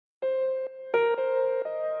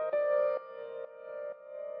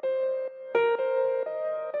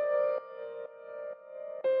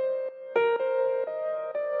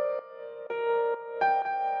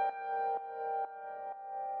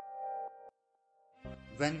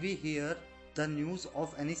When we hear the news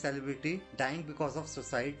of any celebrity dying because of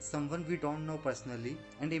suicide, someone we don't know personally,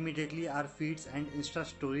 and immediately our feeds and Insta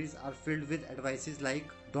stories are filled with advices like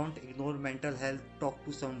don't ignore mental health, talk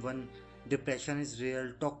to someone, depression is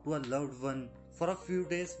real, talk to a loved one. For a few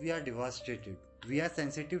days we are devastated. We are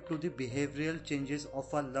sensitive to the behavioral changes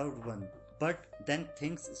of our loved one. But then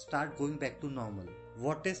things start going back to normal.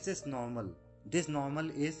 What is this normal? This normal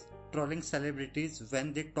is trolling celebrities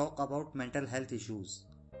when they talk about mental health issues.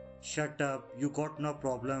 Shut up, you got no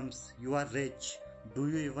problems, you are rich, do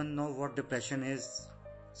you even know what depression is?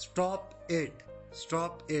 Stop it,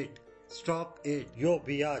 stop it, stop it. Yo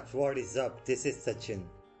Biaj, what is up? This is Sachin.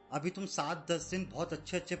 अभी तुम 7-10 दिन बहुत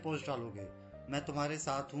अच्छे post डालोगे, मैं तुम्हारे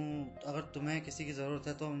साथ हूँ, अगर तुम्हें किसी की जरूरत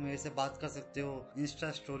है तो मेरे से बात कर सकते हो,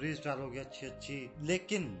 इंस्टा स्टोरीज डालोगे अच्छी,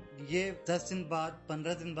 लेकिन ये 10 दिन बाद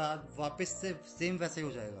 15 दिन बाद वापस से सेम वैसे ही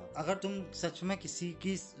हो जाएगा। अगर तुम सच में किसी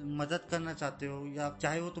की मदद करना चाहते हो, या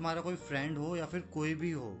चाहे वो तुम्हारा कोई फ्रेंड हो या फिर कोई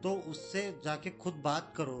भी हो, तो उससे जाके खुद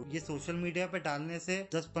बात करो। ये सोशल मीडिया पे डालने से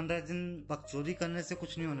 10-15 दिन बकचोदी करने से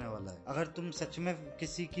कुछ नहीं होने वाला है। अगर तुम सच में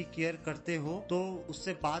किसी की केयर करते हो तो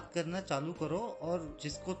उससे बात करना चालू करो, और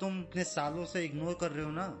जिसको तुम इतने सालों से इग्नोर कर रहे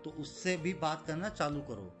हो ना, तो उससे भी बात करना चालू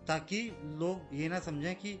करो, ताकि लोग ये ना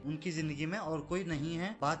समझें कि उनकी जिंदगी में और कोई नहीं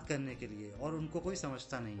है बात करने के लिए और उनको कोई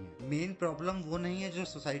समझता नहीं है। मेन प्रॉब्लम वो नहीं है जो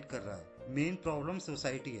सुसाइड कर रहा है, मेन प्रॉब्लम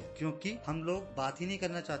सोसाइटी है, क्योंकि हम लोग बात ही नहीं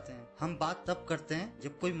करना चाहते हैं। हम बात तब करते हैं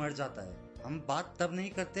जब कोई मर जाता है, हम बात तब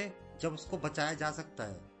नहीं करते जब उसको बचाया जा सकता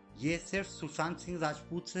है। ये सिर्फ सुशांत सिंह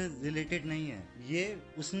राजपूत से रिलेटेड नहीं है, ये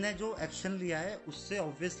उसने जो एक्शन लिया है उससे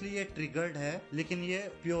ऑब्वियसली ये ट्रिगर्ड है, लेकिन ये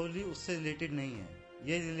प्योरली उससे रिलेटेड नहीं है,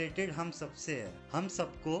 ये रिलेटेड हम सबसे है। हम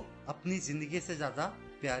सबको अपनी जिंदगी से ज्यादा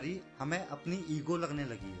प्यारी हमें अपनी ईगो लगने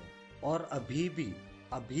लगी है। और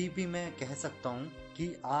अभी भी मैं कह सकता हूँ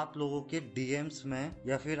कि आप लोगों के डीएम्स में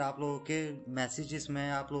या फिर आप लोगों के मैसेजेस में,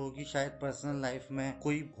 आप लोगों की शायद पर्सनल लाइफ में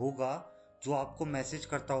कोई होगा जो आपको मैसेज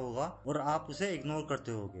करता होगा और आप उसे इग्नोर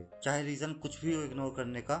करते होगे, चाहे रीजन कुछ भी हो इग्नोर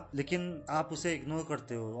करने का, लेकिन आप उसे इग्नोर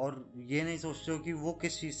करते हो और ये नहीं सोचते हो कि वो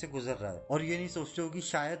किस चीज से गुजर रहा है, और ये नहीं सोचते हो कि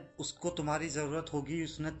शायद उसको तुम्हारी जरूरत होगी,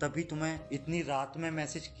 उसने तभी तुम्हें इतनी रात में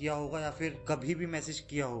मैसेज किया होगा या फिर कभी भी मैसेज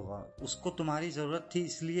किया होगा। उसको तुम्हारी जरूरत थी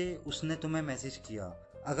इसलिए उसने तुम्हें मैसेज किया,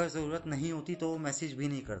 अगर जरूरत नहीं होती तो वो मैसेज भी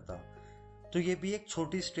नहीं करता। तो ये भी एक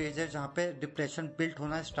छोटी स्टेज है जहाँ पे डिप्रेशन बिल्ट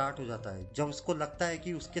होना स्टार्ट हो जाता है, जब उसको लगता है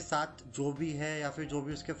कि उसके साथ जो भी है या फिर जो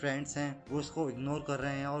भी उसके फ्रेंड्स हैं वो उसको इग्नोर कर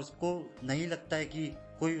रहे हैं, और उसको नहीं लगता है कि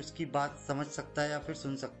कोई उसकी बात समझ सकता है या फिर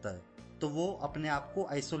सुन सकता है, तो वो अपने आप को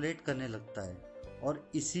आइसोलेट करने लगता है। और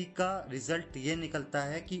इसी का रिजल्ट ये निकलता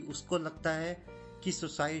है कि उसको लगता है कि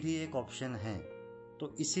सुसाइड ही एक ऑप्शन है।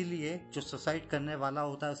 तो इसीलिए जो सुसाइड करने वाला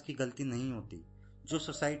होता है उसकी गलती नहीं होती, जो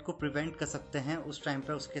सुसाइड को प्रिवेंट कर सकते हैं उस टाइम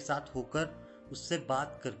पे उसके साथ होकर, उससे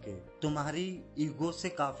बात करके। तुम्हारी ईगो से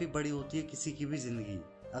काफी बड़ी होती है किसी की भी जिंदगी।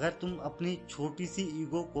 अगर तुम अपनी छोटी सी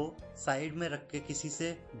ईगो को साइड में रख के किसी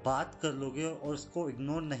से बात कर लोगे और उसको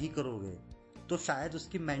इग्नोर नहीं करोगे, तो शायद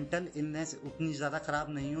उसकी मेंटल इलनेस उतनी ज्यादा खराब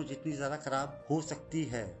नहीं हो जितनी ज्यादा खराब हो सकती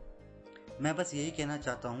है। मैं बस यही कहना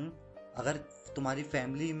चाहता हूँ, अगर तुम्हारी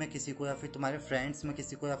फैमिली में किसी को या फिर तुम्हारे फ्रेंड्स में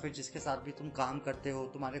किसी को या फिर जिसके साथ भी तुम काम करते हो,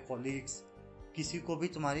 तुम्हारे कॉलीग्स, किसी को भी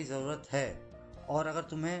तुम्हारी ज़रूरत है, और अगर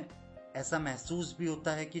तुम्हें ऐसा महसूस भी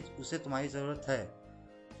होता है कि उसे तुम्हारी ज़रूरत है,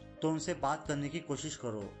 तो उनसे बात करने की कोशिश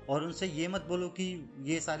करो। और उनसे ये मत बोलो कि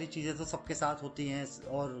ये सारी चीज़ें तो सबके साथ होती हैं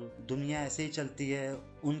और दुनिया ऐसे ही चलती है।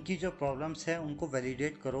 उनकी जो प्रॉब्लम्स है उनको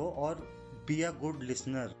वैलिडेट करो और be a good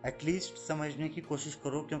listener, at least समझने की कोशिश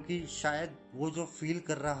करो, क्योंकि शायद वो जो फील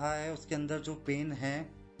कर रहा है उसके अंदर जो पेन है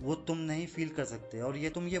वो तुम नहीं फील कर सकते। और ये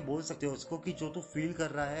तुम ये बोल सकते हो उसको कि जो तू फील कर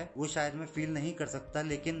रहा है वो शायद मैं फील नहीं कर सकता,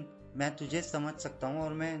 लेकिन मैं तुझे समझ सकता हूँ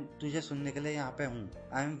और मैं तुझे सुनने के लिए यहाँ पे हूँ,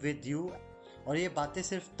 आई एम विद यू। और ये बातें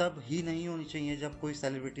सिर्फ तब ही नहीं होनी चाहिए जब कोई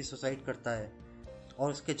सेलिब्रिटी सुसाइड करता है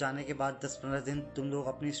और उसके जाने के बाद 10-15 दिन तुम लोग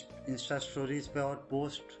अपनी इंस्टा स्टोरीज पे और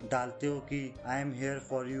पोस्ट डालते हो कि I am here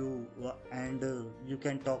for you and you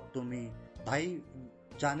can talk to me. भाई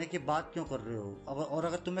जाने के बाद क्यों कर रहे हो? और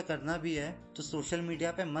अगर तुम्हें करना भी है तो सोशल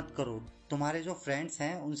मीडिया पे मत करो। तुम्हारे जो फ्रेंड्स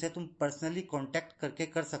हैं उनसे तुम पर्सनली कांटेक्ट करके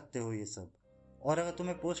कर सकते हो ये सब। और अगर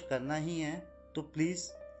तुम्हें पोस्ट करना ही है तो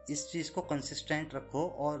प्लीज इस चीज को कंसिस्टेंट रखो,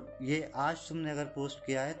 और ये आज तुमने अगर पोस्ट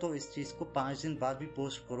किया है तो इस चीज को 5 दिन बाद भी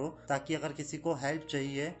पोस्ट करो, ताकि अगर किसी को हेल्प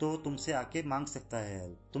चाहिए तो तुमसे आके मांग सकता है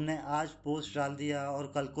हेल्प। तुमने आज पोस्ट डाल दिया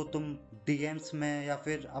और कल को तुम डीएम्स में या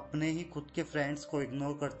फिर अपने ही खुद के फ्रेंड्स को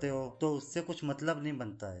इग्नोर करते हो तो उससे कुछ मतलब नहीं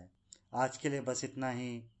बनता है। आज के लिए बस इतना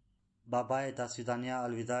ही। बाय बाय, दासिदानिया,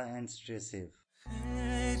 अलविदा एंड स्टे सेफ।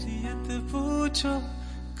 खैरियत पूछो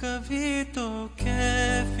कभी तो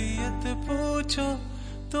कैफियत पूछो,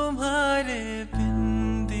 तुम्हारे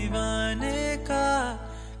बिन दीवाने का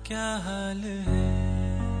क्या हाल है।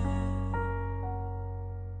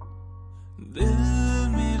 दिल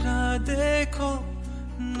मेरा देखो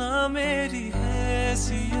ना, मेरी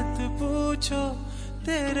हैसियत पूछो,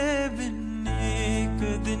 तेरे बिन एक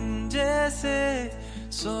दिन जैसे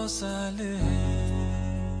 100 साल है।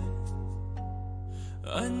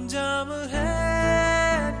 अंजाम है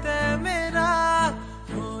तय मेरा,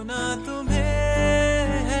 होना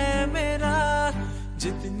तुम्हें है मेरा,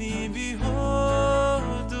 जितनी भी हो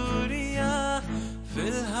दूरियां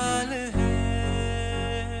फिलहाल है।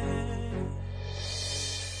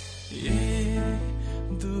 ये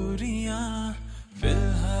दूरियां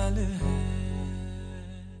फिलहाल है।